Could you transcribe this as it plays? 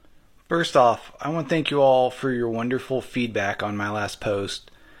First off, I want to thank you all for your wonderful feedback on my last post.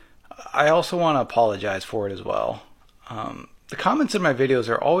 I also want to apologize for it as well. The comments in my videos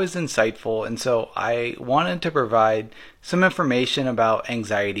are always insightful, and so I wanted to provide some information about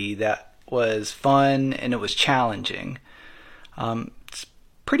anxiety that was fun and it was challenging. It's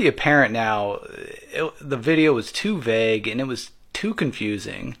pretty apparent now, the video was too vague and it was too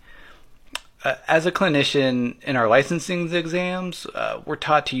confusing. As a clinician in our licensing exams, we're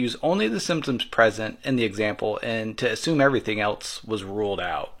taught to use only the symptoms present in the example and to assume everything else was ruled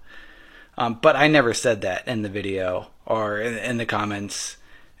out. But I never said that in the video or in the comments,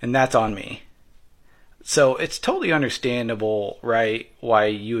 and that's on me. So it's totally understandable, right, why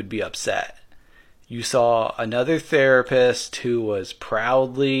you would be upset. You saw another therapist who was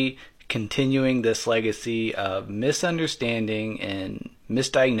proudly continuing this legacy of misunderstanding and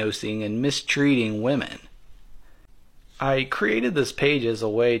misdiagnosing and mistreating women. I created this page as a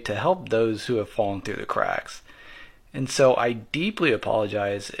way to help those who have fallen through the cracks. And so I deeply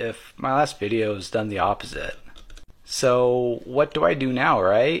apologize if my last video has done the opposite. So what do I do now,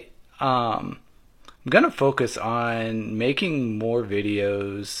 right? I'm going to focus on making more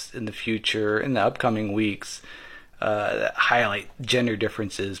videos in the future, in the upcoming weeks, that highlight gender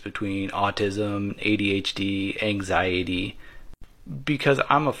differences between autism, ADHD, anxiety, because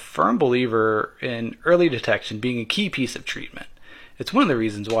I'm a firm believer in early detection being a key piece of treatment. It's one of the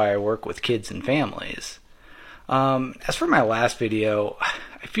reasons why I work with kids and families. As for my last video,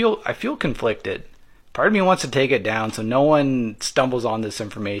 I feel conflicted. Part of me wants to take it down so no one stumbles on this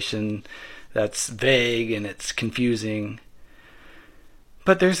information that's vague and it's confusing.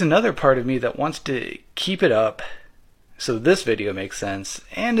 But there's another part of me that wants to keep it up so this video makes sense,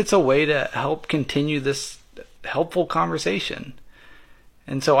 and it's a way to help continue this helpful conversation.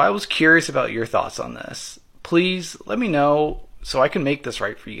 And so I was curious about your thoughts on this. Please let me know so I can make this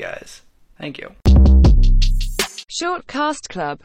right for you guys. Thank you. Short Cast Club